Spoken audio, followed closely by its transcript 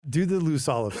Do the loose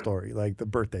olive story, like the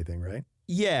birthday thing, right?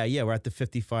 Yeah, we're at the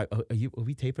 55. Are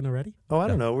we taping already? Oh, I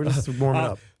don't know. We're just warming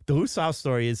up. The Lou South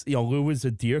story is, Lou was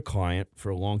a dear client for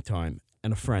a long time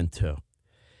and a friend too.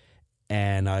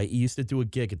 And he used to do a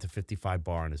gig at the 55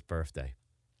 bar on his birthday.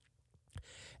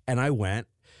 And I went,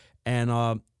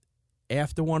 and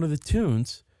after one of the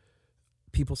tunes,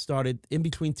 people started, in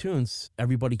between tunes,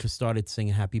 everybody started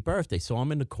singing happy birthday. So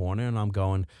I'm in the corner and I'm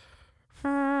going,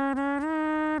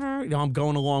 I'm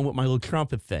going along with my little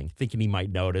trumpet thing, thinking he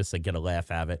might notice. I get a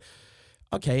laugh out of it.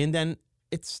 Okay, and then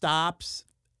it stops,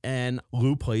 and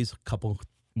Lou plays a couple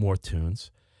more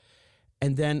tunes.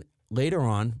 And then later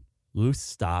on, Lou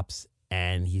stops,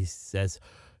 and he says,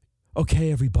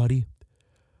 okay, everybody,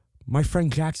 my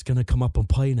friend Jack's going to come up and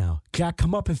play now. Jack,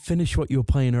 come up and finish what you were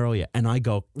playing earlier. And I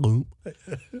go, Lou.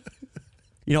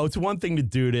 It's one thing to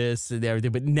do this and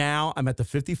everything, but now I'm at the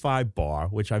 55 bar,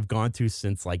 which I've gone to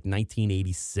since like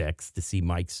 1986 to see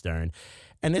Mike Stern.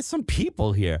 And there's some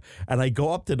people here. And I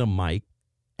go up to the mic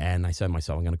and I said to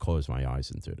myself, I'm going to close my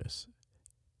eyes and do this.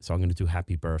 So I'm going to do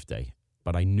happy birthday.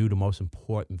 But I knew the most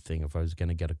important thing, if I was going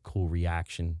to get a cool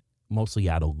reaction, mostly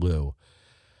out of Lou,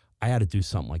 I had to do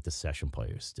something like the session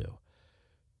players do.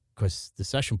 Because the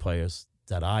session players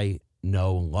that I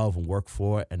know and love and work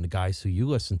for, and the guys who you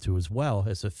listen to as well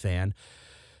as a fan,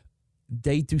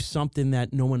 they do something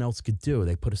that no one else could do.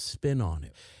 They put a spin on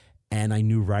it. And I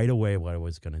knew right away what I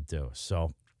was going to do.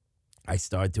 So I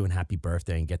started doing happy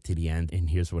birthday and get to the end, and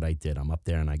here's what I did. I'm up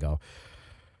there and I go,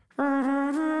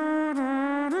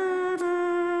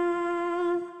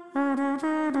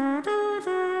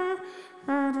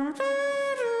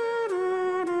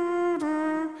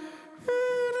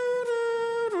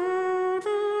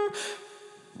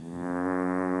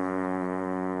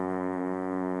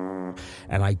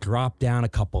 and I dropped down a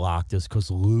couple octaves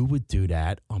because Lou would do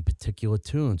that on particular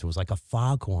tunes. It was like a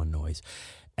foghorn noise.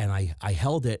 And I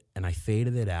held it and I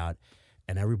faded it out,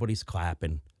 and everybody's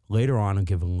clapping. Later on, I'm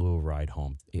giving Lou a ride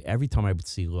home. Every time I would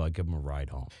see Lou, I'd give him a ride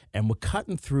home. And we're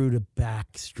cutting through the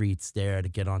back streets there to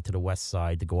get onto the west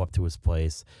side to go up to his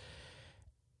place.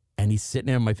 And he's sitting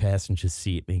there in my passenger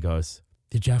seat, and he goes,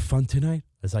 did you have fun tonight?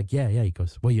 I was like, yeah. He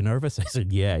goes, well, you nervous? I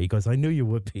said, yeah. He goes, I knew you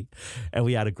would be. And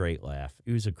we had a great laugh.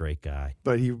 He was a great guy.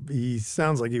 But he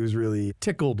sounds like he was really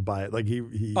tickled by it. Like he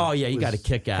got a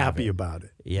kick out happy of it. About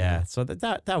it. Yeah. So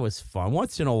that was fun.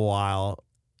 Once in a while,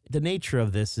 the nature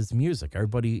of this is music.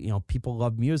 Everybody, people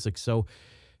love music. So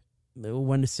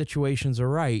when the situations are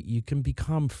right, you can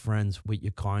become friends with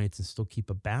your clients and still keep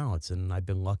a balance. And I've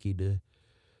been lucky to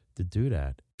do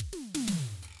that.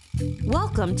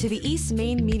 Welcome to the East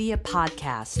Main Media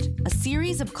Podcast, a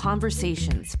series of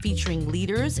conversations featuring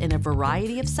leaders in a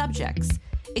variety of subjects,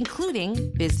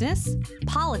 including business,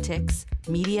 politics,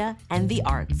 media, and the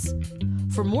arts.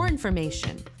 For more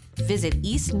information, visit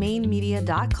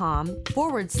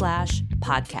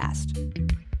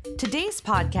eastmainmedia.com/podcast. Today's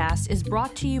podcast is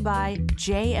brought to you by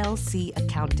JLC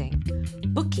Accounting,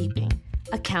 bookkeeping,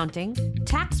 accounting,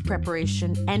 tax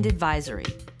preparation, and advisory.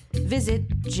 Visit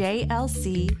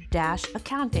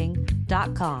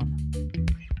jlc-accounting.com.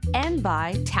 And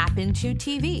by Tap Into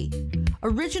TV,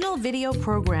 original video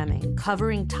programming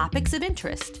covering topics of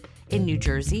interest in New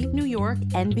Jersey, New York,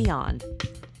 and beyond.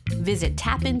 Visit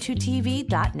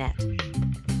tapintotv.net.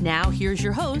 Now here's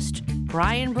your host,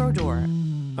 Brian Brodeur.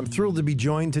 I'm thrilled to be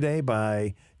joined today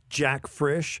by Jack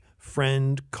Frisch,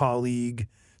 friend, colleague,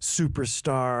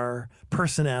 superstar,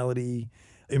 personality,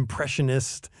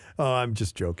 impressionist. Oh, I'm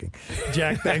just joking.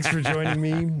 Jack, thanks for joining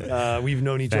me. We've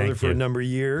known each other for a number of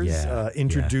years.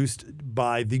 Introduced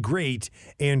by the great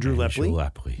Andrew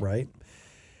Lepley. Right.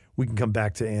 We can come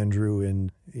back to Andrew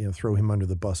and throw him under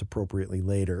the bus appropriately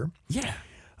later. Yeah.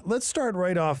 Let's start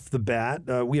right off the bat.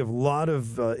 We have a lot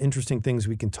of interesting things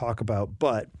we can talk about,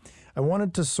 but I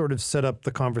wanted to sort of set up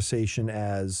the conversation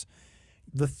as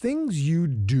the things you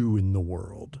do in the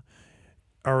world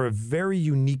are a very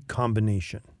unique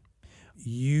combination.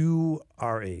 You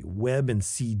are a web and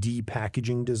CD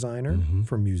packaging designer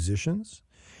for musicians.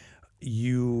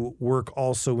 You work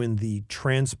also in the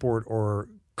transport or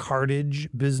cartage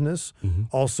business,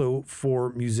 also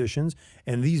for musicians.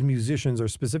 And these musicians are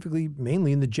specifically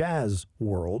mainly in the jazz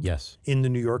world, in the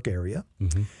New York area.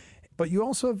 But you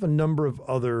also have a number of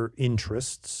other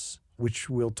interests, which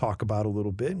we'll talk about a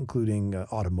little bit, including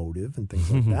automotive and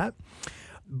things like that.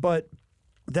 But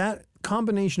that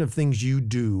combination of things you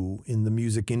do in the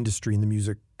music industry, in the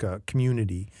music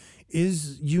community,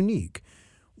 is unique.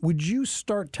 Would you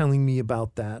start telling me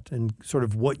about that and sort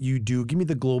of what you do? Give me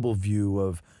the global view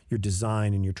of your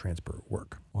design and your transport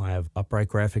work. Well, I have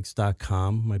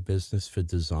uprightgraphics.com, my business for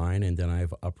design, and then I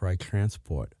have Upright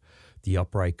Transport. The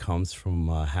upright comes from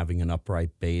having an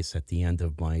upright base at the end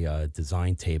of my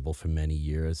design table for many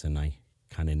years, and I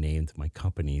kind of named my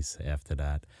companies after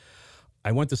that.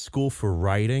 I went to school for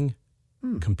writing,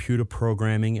 computer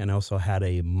programming, and also had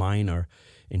a minor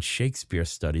in Shakespeare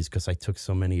studies because I took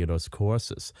so many of those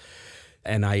courses.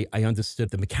 And I understood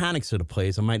the mechanics of the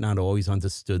plays. I might not always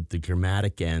understood the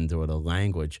dramatic end or the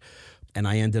language. And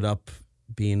I ended up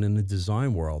being in the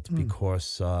design world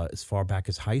because as far back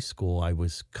as high school, I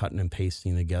was cutting and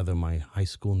pasting together my high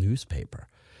school newspaper.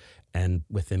 And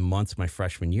within months, my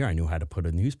freshman year, I knew how to put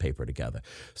a newspaper together.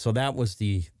 So that was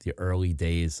the early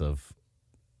days of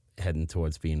heading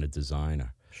towards being a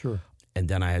designer. Sure. And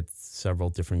then I had several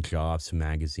different jobs in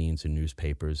magazines and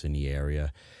newspapers in the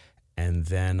area. And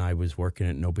then I was working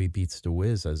at Nobody Beats the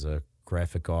Wiz as a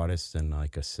graphic artist and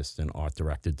like assistant art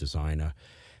director designer.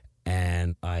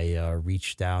 And I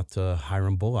reached out to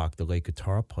Hiram Bullock, the late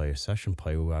guitar player, session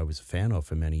player, who I was a fan of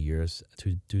for many years,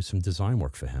 to do some design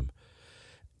work for him.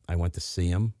 I went to see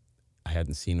him. I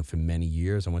hadn't seen him for many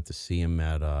years. I went to see him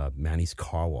at Manny's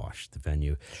Car Wash, the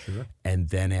venue. Sure. And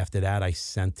then after that, I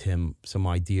sent him some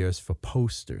ideas for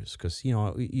posters because, you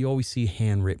know, you always see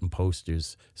handwritten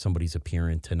posters. Somebody's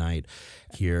appearing tonight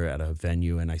here at a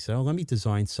venue. And I said, let me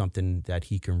design something that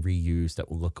he can reuse that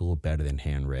will look a little better than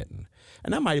handwritten.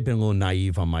 And that might have been a little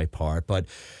naive on my part, but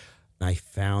I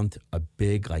found a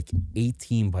big, like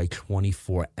 18 by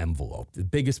 24 envelope, the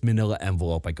biggest manila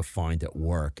envelope I could find at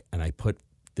work. And I put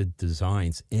the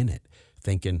designs in it,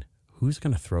 thinking, who's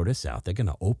going to throw this out? They're going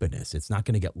to open this. It's not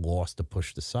going to get lost or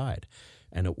pushed aside.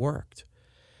 And it worked.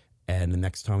 And the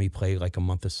next time he played, like a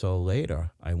month or so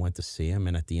later, I went to see him.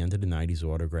 And at the end of the night, he's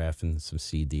autographing some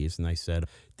CDs. And I said,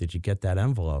 did you get that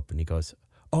envelope? And he goes,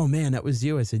 oh, man, that was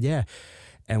you. I said, yeah.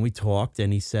 And we talked.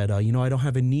 And he said, I don't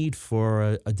have a need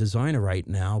for a designer right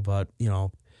now, but,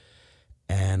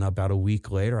 And about a week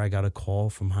later, I got a call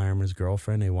from Hiram's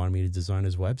girlfriend. They wanted me to design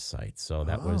his website. So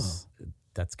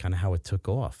that's kind of how it took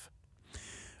off.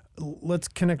 Let's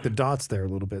connect the dots there a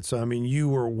little bit. So, I mean, you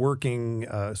were working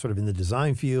sort of in the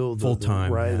design field.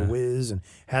 Full-time, right, yeah. The Wiz, and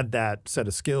had that set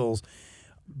of skills.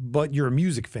 But you're a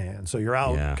music fan, so you're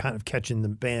out kind of catching the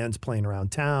bands playing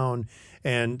around town.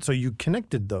 And so you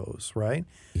connected those, right?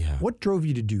 Yeah. What drove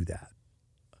you to do that?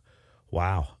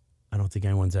 Wow. I don't think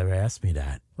anyone's ever asked me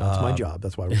that. Well, that's my job.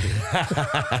 That's why we're doing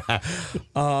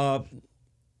it.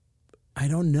 I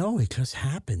don't know. It just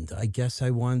happened. I guess I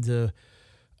wanted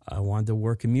to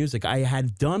work in music. I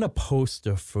had done a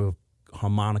poster for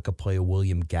harmonica player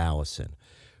William Gallison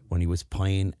when he was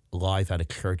playing live at a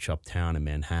church uptown in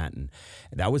Manhattan.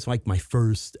 That was like my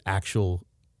first actual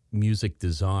music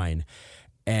design.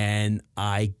 And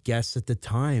I guess at the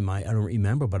time, I don't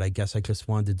remember, but I guess I just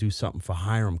wanted to do something for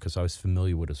Hiram because I was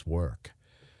familiar with his work.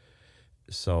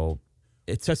 So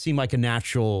it just seemed like a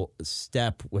natural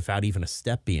step without even a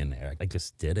step being there. I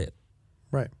just did it.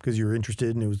 Right, because you were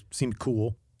interested and seemed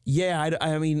cool. Yeah,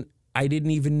 I mean, I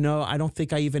didn't even know. I don't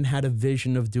think I even had a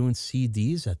vision of doing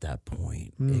CDs at that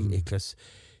point. It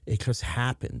just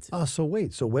happened. So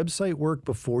website work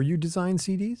before you designed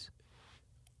CDs?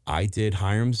 I did.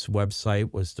 Hiram's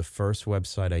website was the first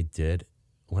website I did.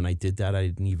 When I did that, I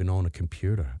didn't even own a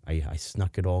computer. I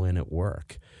snuck it all in at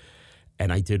work.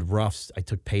 And I did roughs. I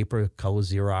took paper, color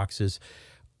Xeroxes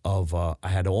of, I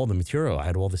had all the material. I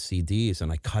had all the CDs,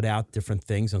 and I cut out different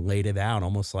things and laid it out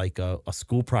almost like a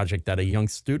school project that a young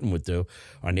student would do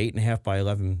on 8.5 by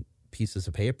 11 pieces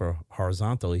of paper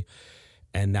horizontally.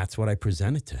 And that's what I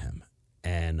presented to him.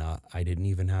 And I didn't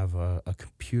even have a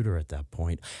computer at that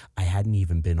point. I hadn't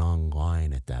even been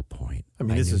online at that point. I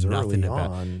mean, this is early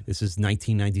on. This is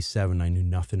 1997. I knew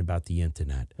nothing about the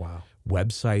internet. Wow.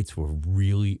 Websites were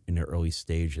really in the early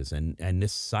stages. And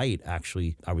this site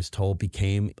actually, I was told,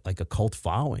 became like a cult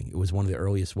following. It was one of the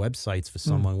earliest websites for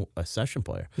someone, a session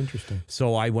player. Interesting.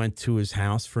 So I went to his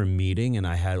house for a meeting, and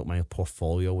I had my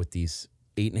portfolio with these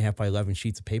 8.5 by 11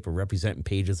 sheets of paper representing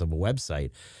pages of a website.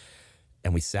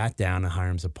 And we sat down in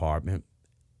Hiram's apartment,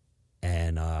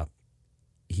 and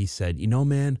he said,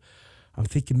 man, I'm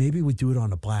thinking maybe we do it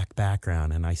on a black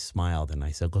background. And I smiled, and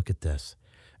I said, look at this.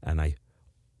 And I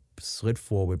slid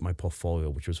forward my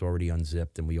portfolio, which was already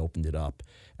unzipped, and we opened it up,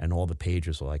 and all the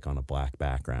pages were like on a black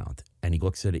background. And he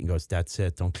looks at it and goes, that's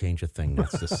it. Don't change a thing.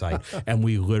 That's the site. And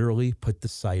we literally put the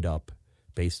site up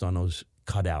based on those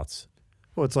cutouts.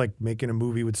 Well, it's like making a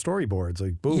movie with storyboards.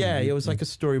 Like, boom. Yeah, it was like a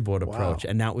storyboard approach,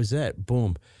 and that was it.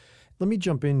 Boom. Let me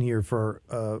jump in here for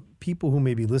people who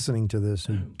may be listening to this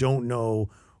who don't know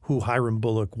who Hiram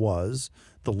Bullock was,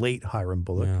 the late Hiram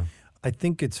Bullock. Yeah. I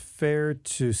think it's fair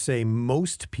to say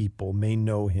most people may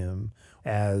know him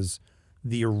as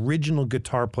the original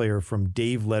guitar player from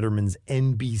Dave Letterman's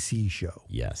NBC show.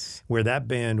 Yes. Where that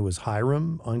band was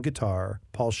Hiram on guitar,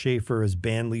 Paul Schaefer as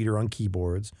band leader on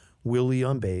keyboards, Willie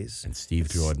on bass, And Steve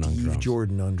Jordan on drums. Steve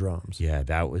Jordan on drums. Yeah,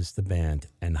 that was the band.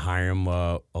 And Hiram,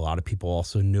 a lot of people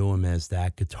also knew him as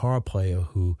that guitar player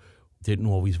who didn't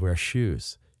always wear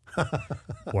shoes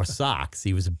or socks.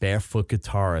 He was a barefoot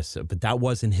guitarist, but that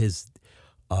wasn't his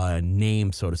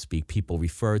name, so to speak. People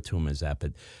referred to him as that.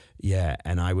 But yeah,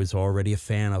 and I was already a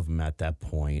fan of him at that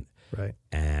point. Right.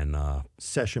 And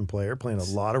Session player, playing a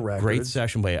lot of records. great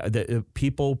session player.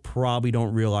 People probably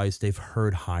don't realize they've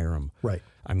heard Hiram. Right.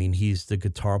 I mean, he's the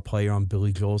guitar player on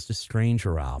Billy Joel's The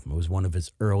Stranger album. It was one of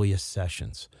his earliest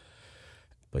sessions.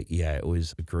 But yeah, it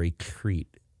was a great treat,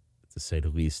 to say the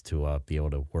least, to be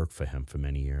able to work for him for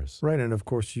many years. Right, and of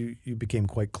course you became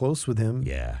quite close with him.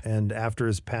 Yeah. And after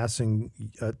his passing,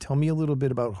 tell me a little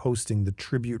bit about hosting the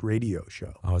Tribute Radio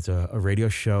show. Oh, it's a radio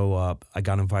show I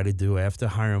got invited to do after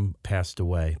Hiram passed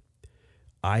away.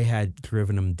 I had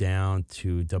driven him down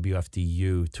to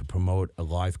WFDU to promote a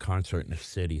live concert in the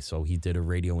city. So he did a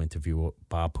radio interview with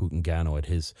Bob Putangano at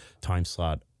his time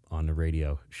slot on the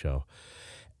radio show.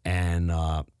 And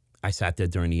I sat there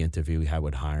during the interview we had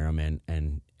with Hiram,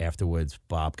 and afterwards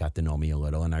Bob got to know me a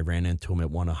little, and I ran into him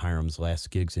at one of Hiram's last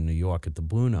gigs in New York at the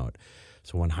Blue Note.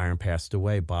 So when Hiram passed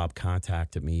away, Bob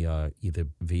contacted me either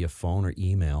via phone or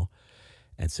email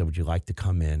and said, would you like to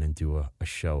come in and do a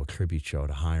show, a tribute show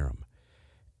to Hiram?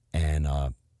 And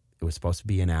it was supposed to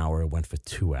be an hour. It went for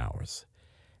 2 hours.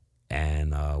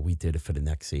 And we did it for the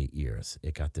next 8 years.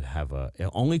 It got to have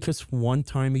only just one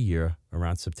time a year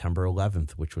around September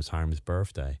 11th, which was Hiram's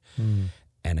birthday.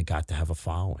 And it got to have a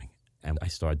following. And I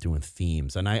started doing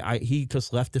themes. And he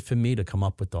just left it for me to come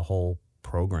up with the whole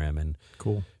program. And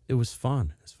Cool. it was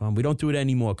fun. It's fun. We don't do it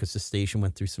anymore because the station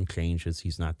went through some changes.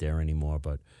 He's not there anymore.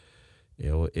 But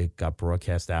it got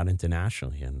broadcast out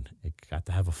internationally, and it got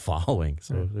to have a following.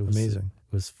 So it was amazing.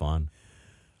 It was fun.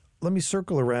 Let me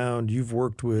circle around. You've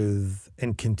worked with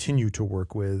and continue to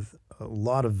work with a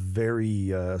lot of very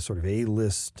sort of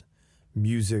A-list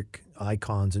music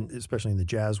icons, and especially in the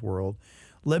jazz world.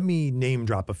 Let me name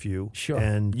drop a few. Sure.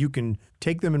 And you can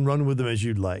take them and run with them as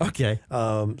you'd like. Okay.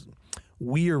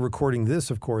 We are recording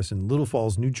this, of course, in Little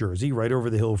Falls, New Jersey, right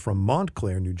over the hill from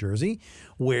Montclair, New Jersey,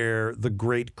 where the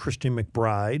great Christian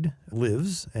McBride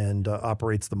lives and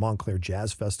operates the Montclair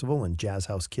Jazz Festival and Jazz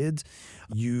House Kids.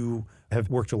 You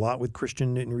have worked a lot with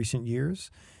Christian in recent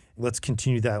years. Let's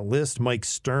continue that list. Mike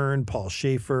Stern, Paul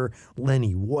Schaefer,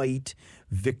 Lenny White,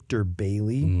 Victor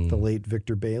Bailey, the late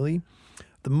Victor Bailey.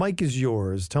 The mic is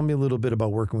yours. Tell me a little bit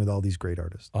about working with all these great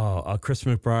artists. Chris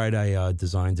McBride, I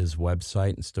designed his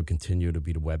website and still continue to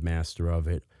be the webmaster of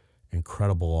it.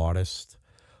 Incredible artist.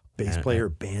 Bass player,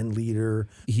 band leader.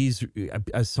 He's,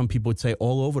 as some people would say,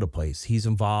 all over the place. He's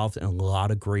involved in a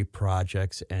lot of great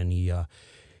projects, and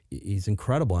he's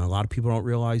incredible. And a lot of people don't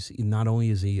realize not only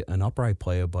is he an upright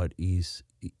player, but he's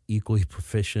equally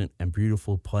proficient and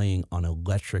beautiful playing on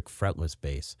electric fretless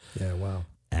bass. Yeah, wow.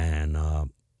 And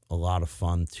a lot of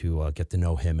fun to get to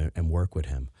know him and work with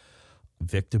him.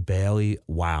 Victor Bailey,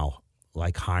 wow,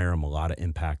 like Hiram, a lot of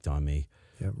impact on me.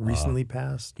 Yeah, recently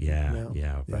passed. Yeah.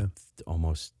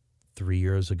 Almost 3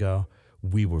 years ago.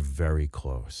 We were very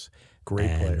close.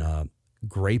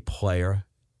 Great player.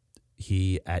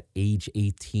 He, at age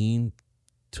 18,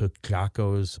 took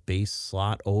Jocko's bass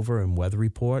slot over in Weather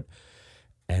Report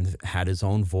and had his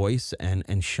own voice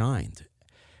and shined.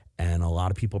 And a lot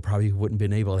of people probably wouldn't have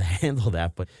been able to handle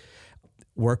that, but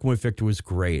working with Victor was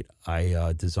great.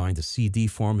 I designed a CD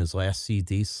for him, his last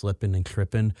CD, Slippin' and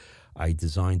Trippin'. I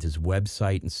designed his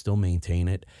website and still maintain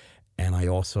it. And I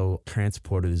also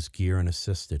transported his gear and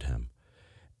assisted him.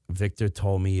 Victor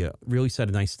told me, really said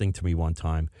a nice thing to me one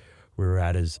time. We were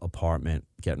at his apartment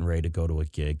getting ready to go to a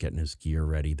gig, getting his gear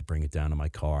ready to bring it down to my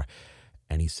car.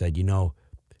 And he said, Joe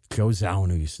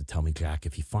Zawinul used to tell me, Jack,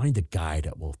 if you find a guy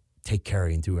that will take care of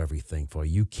you and do everything for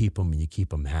you, you keep him and you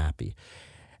keep him happy.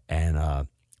 And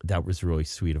that was really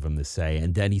sweet of him to say.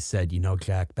 And then he said,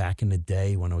 Jack, back in the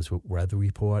day when I was with Weather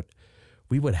Report,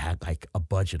 we would have had like a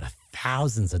budget of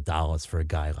thousands of dollars for a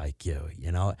guy like you,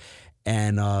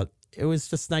 And it was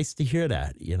just nice to hear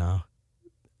that,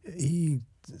 He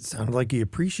sounded like he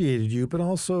appreciated you, but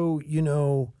also,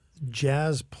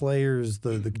 jazz players,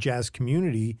 the jazz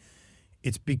community,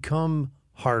 it's become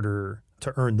harder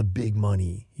to earn the big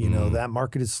money. That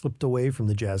market has slipped away from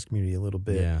the jazz community a little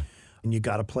bit. Yeah. And you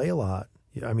got to play a lot.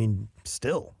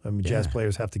 Jazz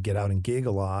players have to get out and gig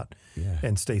a lot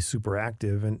and stay super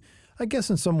active. And I guess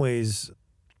in some ways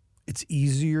it's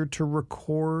easier to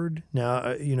record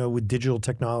now, with digital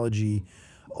technology,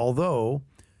 although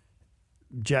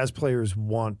jazz players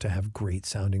want to have great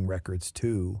sounding records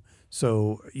too.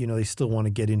 So, they still want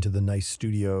to get into the nice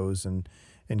studios and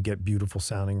get beautiful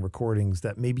sounding recordings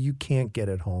that maybe you can't get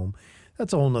at home.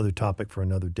 That's a whole nother topic for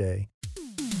another day.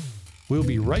 We'll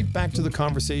be right back to the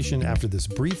conversation after this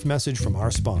brief message from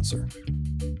our sponsor.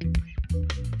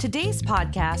 Today's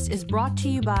podcast is brought to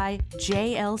you by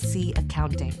JLC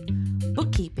Accounting.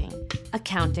 Bookkeeping,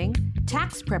 accounting,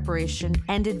 tax preparation,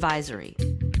 and advisory.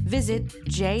 Visit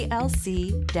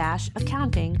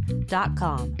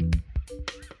jlc-accounting.com.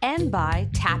 And by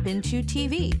Tap Into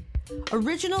TV,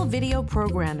 original video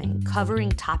programming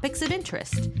covering topics of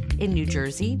interest in New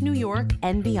Jersey, New York,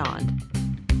 and beyond.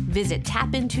 Visit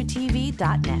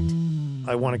tapintotv.net.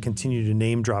 I want to continue to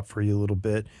name drop for you a little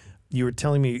bit. You were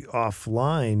telling me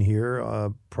offline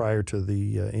here prior to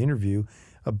the interview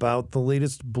about the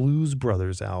latest Blues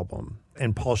Brothers album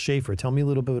and Paul Shaffer. Tell me a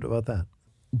little bit about that.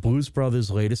 Blues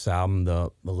Brothers' latest album, The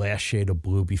Last Shade of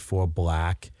Blue Before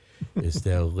Black, is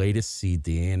their latest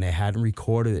CD, and they hadn't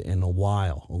recorded it in a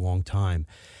long time.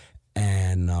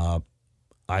 And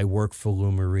I work for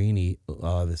Lou Marini,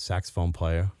 the saxophone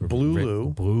player.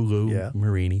 Blue Lou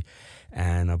Marini.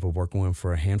 And I've been working with him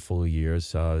for a handful of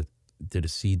years. Did a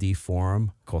CD for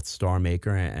him called Star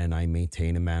Maker, and I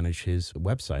maintain and manage his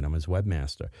website. I'm his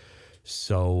webmaster.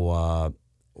 So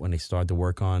when they started to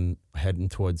work on heading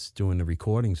towards doing the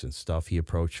recordings and stuff, he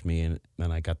approached me, and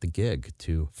I got the gig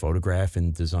to photograph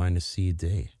and design a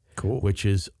CD. Cool. Which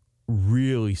is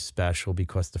really special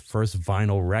because the first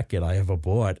vinyl record I ever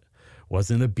bought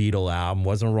wasn't a Beatle album,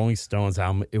 wasn't a Rolling Stones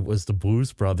album. It was the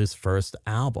Blues Brothers' first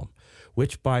album,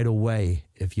 which, by the way,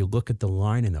 if you look at the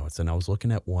liner notes, and I was looking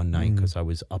at one night because I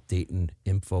was updating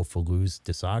info for Lou's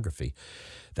discography,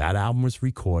 that album was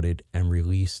recorded and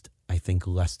released, I think,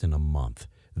 less than a month.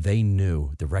 They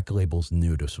knew, the record labels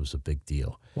knew this was a big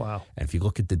deal. Wow. And if you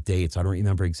look at the dates, I don't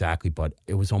remember exactly, but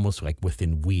it was almost like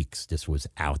within weeks this was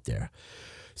out there.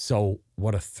 So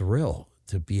what a thrill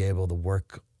to be able to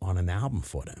work on an album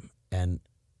for them. And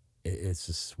it's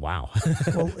just, wow.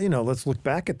 Well, let's look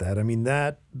back at that. I mean,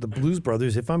 the Blues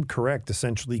Brothers, if I'm correct,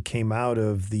 essentially came out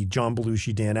of the John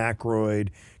Belushi, Dan Aykroyd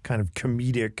kind of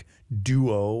comedic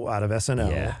duo out of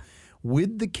SNL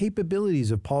with the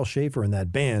capabilities of Paul Shaffer and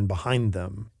that band behind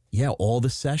them. Yeah, all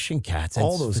the session cats.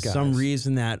 All those guys. For some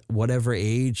reason that whatever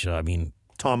age, I mean,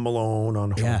 Tom Malone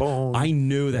on trombone. I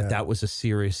knew that was a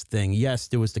serious thing. Yes,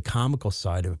 there was the comical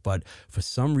side of it, but for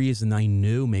some reason I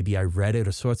knew, maybe I read it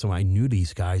or saw it somewhere, I knew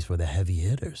these guys were the heavy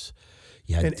hitters.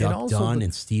 You had Duck Dunn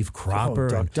and Steve Cropper.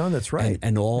 Duck Dunn, that's right.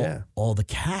 And all the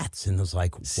cats. And it was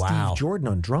like, wow. Steve Jordan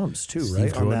on drums too, right?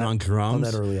 Steve Jordan on drums.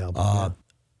 On that early album.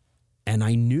 And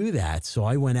I knew that, so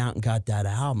I went out and got that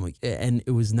album. And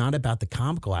it was not about the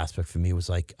comical aspect for me. It was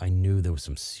like I knew there was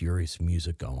some serious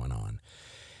music going on.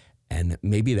 And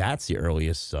maybe that's the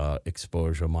earliest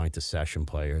exposure of mine to session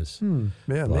players. Yeah,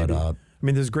 but, maybe. I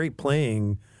mean, there's great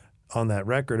playing on that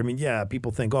record. I mean,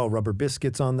 people think, Rubber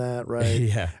Biscuit's on that, right?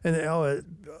 Yeah. And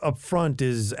up front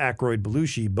is Aykroyd,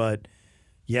 Belushi, but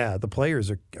the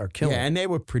players are killing. Yeah, and they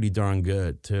were pretty darn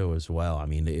good too, as well. I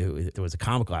mean, there was a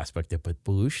comical aspect there, but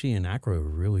Belushi and Aykroyd were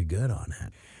really good on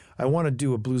that. I want to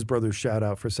do a Blues Brothers shout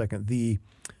out for a second. The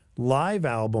live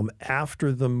album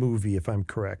after the movie, if I'm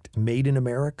correct, Made in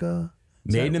America?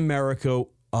 Made in America,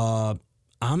 I'm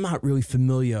not really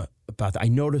familiar about that. I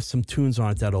noticed some tunes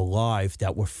on it that are live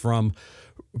that were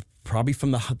probably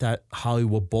from that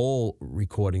Hollywood Bowl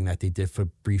recording that they did for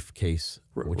Briefcase,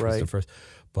 which was the first.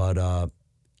 But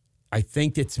I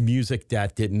think it's music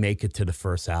that didn't make it to the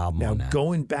first album. Now, on that.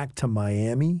 Going Back to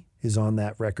Miami is on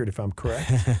that record, if I'm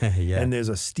correct. Yeah. And there's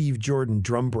a Steve Jordan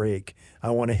drum break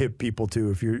I want to hit people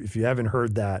to. If you haven't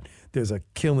heard that, there's a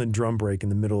killing drum break in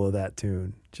the middle of that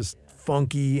tune. Just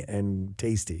funky and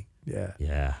tasty. Yeah.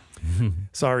 Yeah.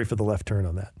 Sorry for the left turn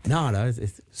on that. No.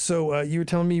 So you were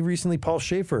telling me recently, Paul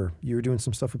Shaffer, you were doing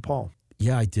some stuff with Paul.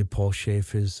 Yeah, I did Paul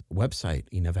Shaffer's website.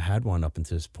 He never had one up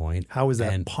until this point. How is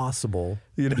that possible?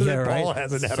 Paul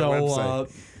hasn't had a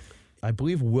website. I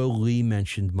believe Will Lee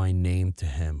mentioned my name to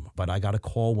him, but I got a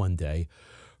call one day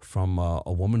from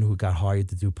a woman who got hired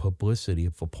to do publicity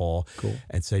for Paul. Cool.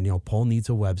 And said, Paul needs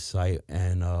a website,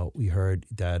 and we heard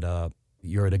that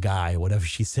you're the guy, whatever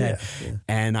she said. Yeah.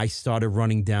 And I started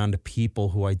running down the people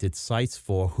who I did sites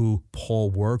for who Paul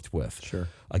worked with. Sure.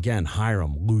 Again,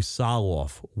 Hiram, Lou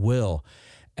Saloff, Will.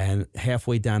 And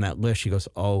halfway down that list, she goes,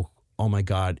 oh my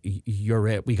God, you're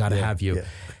it. We got to have you.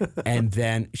 Yeah. And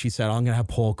then she said, I'm going to have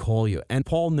Paul call you. And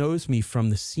Paul knows me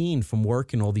from the scene, from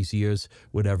working all these years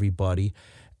with everybody.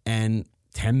 And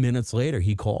 10 minutes later,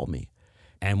 he called me.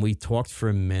 And we talked for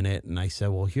a minute. And I said,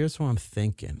 well, here's what I'm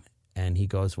thinking. And he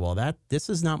goes, well, this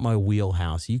is not my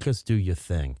wheelhouse. You just do your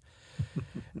thing.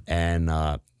 And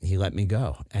he let me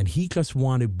go. And he just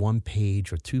wanted 1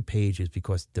 page or 2 pages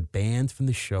because the band from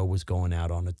the show was going out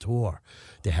on a tour.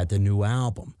 They had the new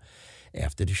album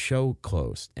after the show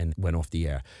closed and went off the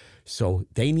air. So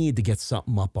they needed to get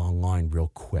something up online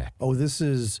real quick. Oh, this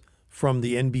is from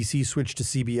the NBC switch to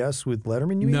CBS with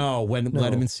Letterman, you mean? No, when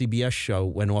Letterman's CBS show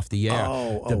went off the air.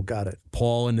 Oh, got it.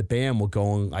 Paul and the band were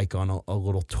going like on a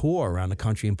little tour around the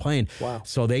country and playing. Wow.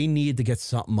 So they needed to get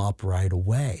something up right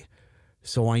away.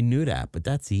 So I knew that, but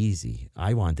that's easy.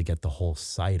 I wanted to get the whole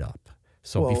site up.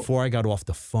 So before I got off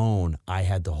the phone, I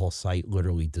had the whole site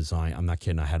literally designed. I'm not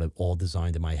kidding. I had it all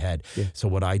designed in my head. Yeah. So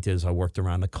what I did is I worked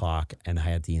around the clock and I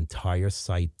had the entire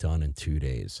site done in 2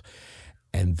 days.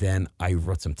 And then I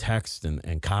wrote some text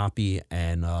and copy.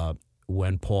 And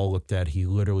when Paul looked at it, he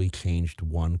literally changed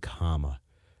 1 comma.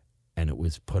 And it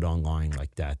was put online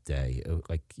like that day.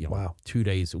 Wow. 2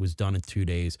 days. It was done in 2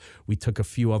 days. We took a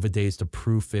few other days to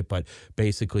proof it, but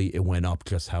basically it went up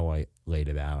just how I laid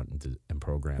it out and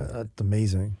programmed it. That's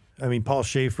amazing. I mean, Paul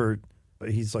Shaffer,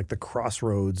 he's like the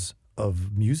crossroads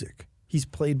of music. He's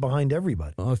played behind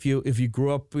everybody. Well, if you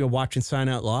grew up watching Sign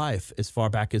Out Live as far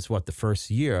back as the first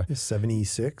year,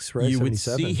 76, right? You 77. would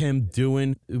see him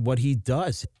doing what he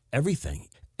does, everything,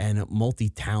 and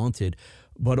multi-talented.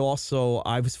 But also,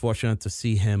 I was fortunate to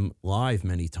see him live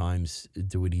many times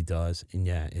do what he does, and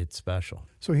yeah, it's special.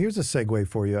 So here's a segue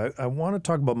for you. I want to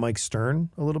talk about Mike Stern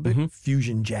a little bit.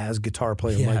 Fusion jazz guitar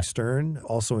player Mike Stern,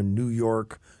 also a New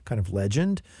York kind of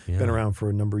legend, been around for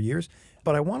a number of years.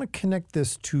 But I want to connect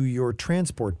this to your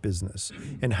transport business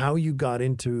and how you got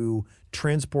into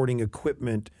transporting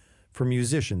equipment for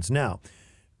musicians. Now,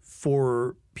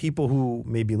 for people who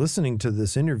may be listening to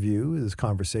this interview, this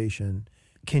conversation,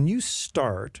 can you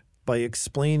start by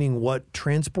explaining what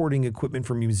transporting equipment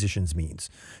for musicians means?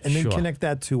 And then connect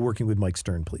that to working with Mike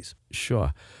Stern, please.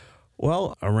 Sure.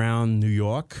 Well, around New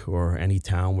York or any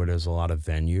town where there's a lot of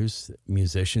venues,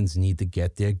 musicians need to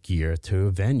get their gear to a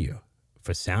venue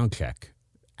for sound check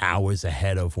hours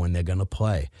ahead of when they're going to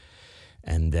play.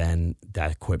 And then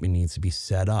that equipment needs to be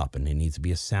set up, and there needs to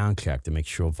be a sound check to make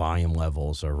sure volume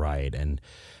levels are right and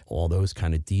all those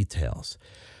kind of details.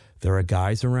 There are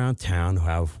guys around town who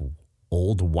have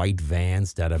old white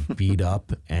vans that are beat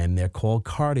up, and they're called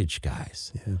cartage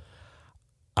guys. Yeah.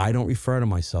 I don't refer to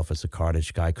myself as a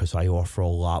cartage guy because I offer a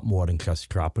lot more than just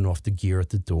dropping off the gear at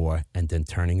the door and then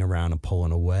turning around and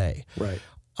pulling away. Right.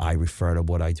 I refer to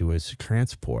what I do as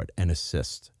transport and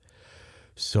assist.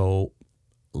 So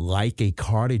like a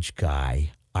cartage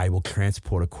guy, I will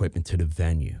transport equipment to the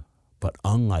venue. But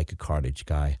unlike a cartage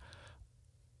guy,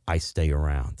 I stay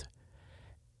around.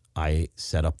 I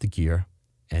set up the gear,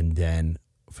 and then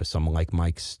for someone like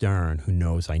Mike Stern, who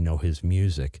knows I know his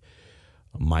music,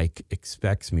 Mike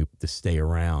expects me to stay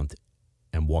around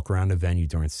and walk around the venue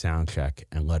during sound check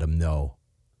and let him know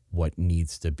what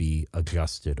needs to be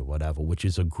adjusted or whatever, which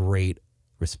is a great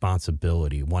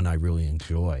responsibility, one I really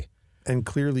enjoy. And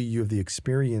clearly you have the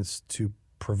experience to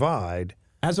provide.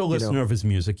 As a listener of his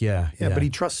music, yeah. But he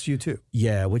trusts you too.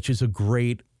 Yeah, which is a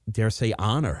great, dare say,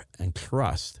 honor and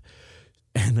trust.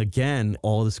 And again,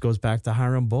 all this goes back to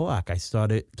Hiram Bullock. I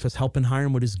started just helping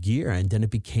Hiram with his gear, and then it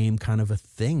became kind of a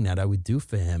thing that I would do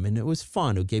for him. And it was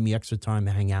fun. It gave me extra time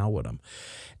to hang out with him.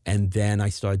 And then I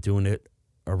started doing it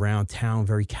around town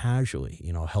very casually,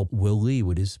 help Will Lee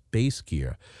with his bass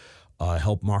gear,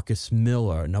 help Marcus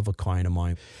Miller, another client of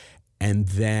mine. And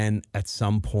then at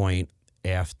some point,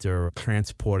 after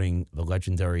transporting the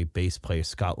legendary bass player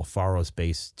Scott LaFaro's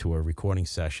bass to a recording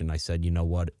session, I said, you know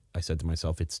what? I said to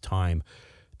myself, it's time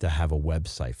to have a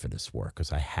website for this work,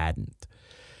 because I hadn't.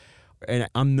 And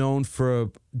I'm known for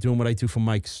doing what I do for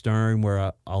Mike Stern,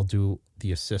 where I'll do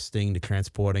the assisting, the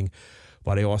transporting,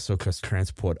 but I also just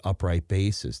transport upright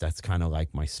basses. That's kind of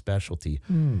like my specialty.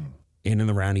 In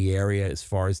and around the area, as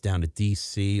far as down to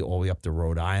D.C., all the way up to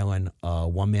Rhode Island,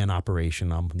 one-man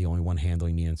operation. I'm the only one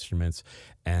handling the instruments.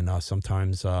 And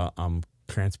sometimes I'm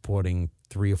transporting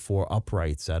 3 or 4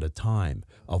 uprights at a time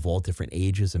of all different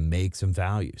ages and makes and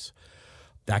values.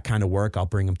 That kind of work, I'll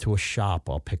bring them to a shop.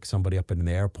 I'll pick somebody up at an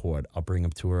airport. I'll bring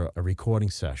them to a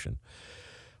recording session.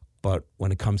 But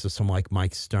when it comes to someone like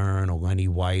Mike Stern or Lenny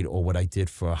White or what I did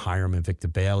for Hiram and Victor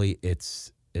Bailey,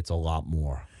 it's a lot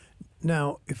more.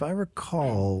 Now, if I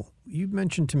recall, you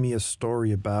mentioned to me a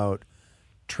story about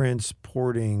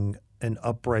transporting an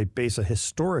upright bass, a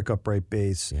historic upright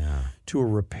bass, to a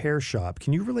repair shop.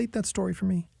 Can you relate that story for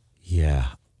me? Yeah.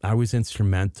 I was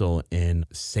instrumental in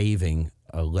saving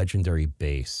a legendary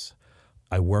bass.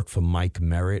 I worked for Mike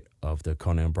Merritt of the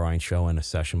Conan O'Brien Show and a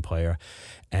session player.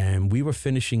 And we were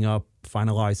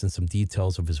finalizing some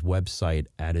details of his website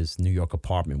at his New York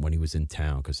apartment when he was in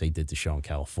town, because they did the show in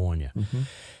California. Mm-hmm.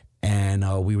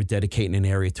 And we were dedicating an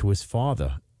area to his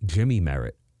father, Jimmy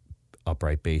Merritt,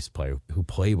 upright bass player, who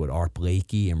played with Art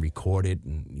Blakey and recorded,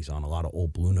 and he's on a lot of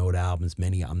old Blue Note albums,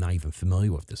 many I'm not even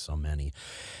familiar with. There's so many.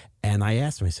 And I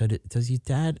asked him, I said, does your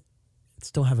dad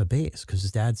still have a bass? Because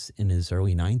his dad's in his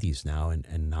early 90s now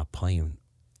and not playing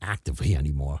actively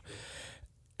anymore.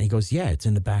 And he goes, yeah, it's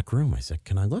in the back room. I said,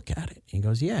 can I look at it? He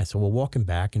goes, yeah. So we're walking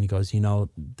back, and he goes,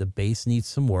 the bass needs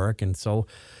some work. And so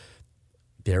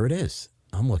there it is.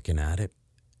 I'm looking at it,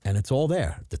 and it's all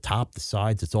there. The top, the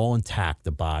sides, it's all intact,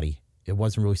 the body. It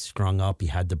wasn't really strung up. He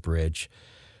had the bridge,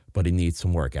 but it needs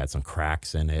some work. It had some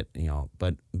cracks in it,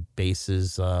 But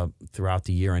basses throughout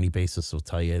the year, any bassist will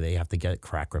tell you they have to get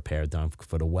crack repair done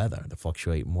for the weather, the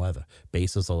fluctuating weather.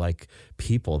 Basses are like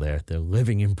people. They're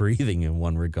living and breathing in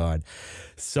one regard.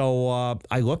 So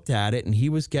I looked at it, and he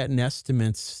was getting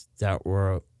estimates that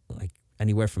were like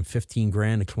anywhere from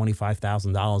 $15,000 to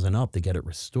 $25,000 and up to get it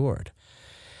restored.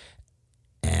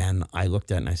 And I looked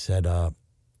at it and I said,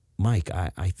 Mike,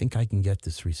 I think I can get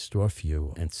this restored for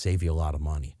you and save you a lot of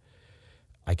money.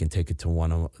 I can take it to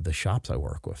one of the shops I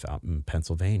work with out in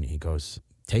Pennsylvania. He goes,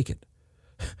 take it.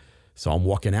 So I'm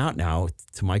walking out now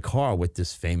to my car with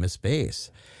this famous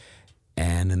bass.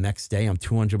 And the next day I'm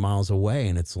 200 miles away,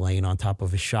 and it's laying on top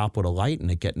of a shop with a light in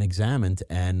it getting examined.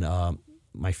 And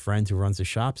my friend who runs the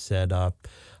shop said, I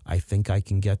think I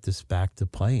can get this back to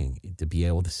playing, to be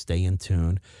able to stay in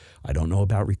tune. I don't know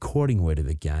about recording with it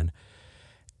again.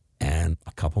 And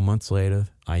a couple months later,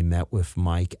 I met with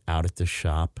Mike out at the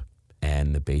shop,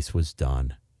 and the bass was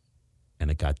done. And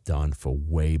it got done for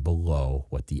way below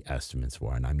what the estimates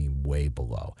were, and I mean way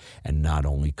below. And not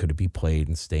only could it be played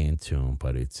and stay in tune,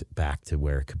 but it's back to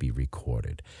where it could be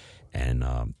recorded. And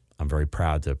I'm very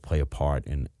proud to play a part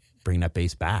in bringing that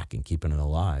bass back and keeping it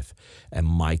alive. And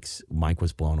Mike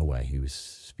was blown away. He was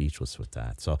speechless with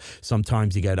that. So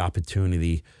sometimes you get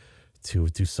opportunity to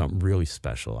do something really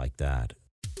special like that.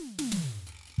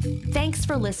 Thanks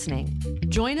for listening.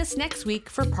 Join us next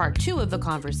week for part 2 of the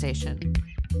conversation.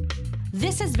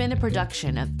 This has been a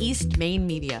production of East Main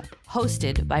Media,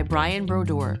 hosted by Brian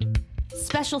Brodeur.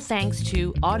 Special thanks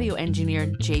to audio engineer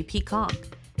JP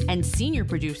Conk and senior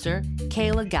producer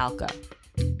Kayla Galka.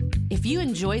 If you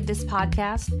enjoyed this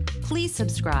podcast, please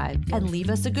subscribe and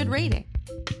leave us a good rating.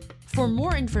 For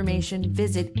more information,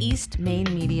 visit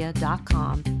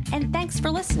eastmainmedia.com, and thanks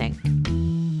for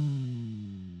listening.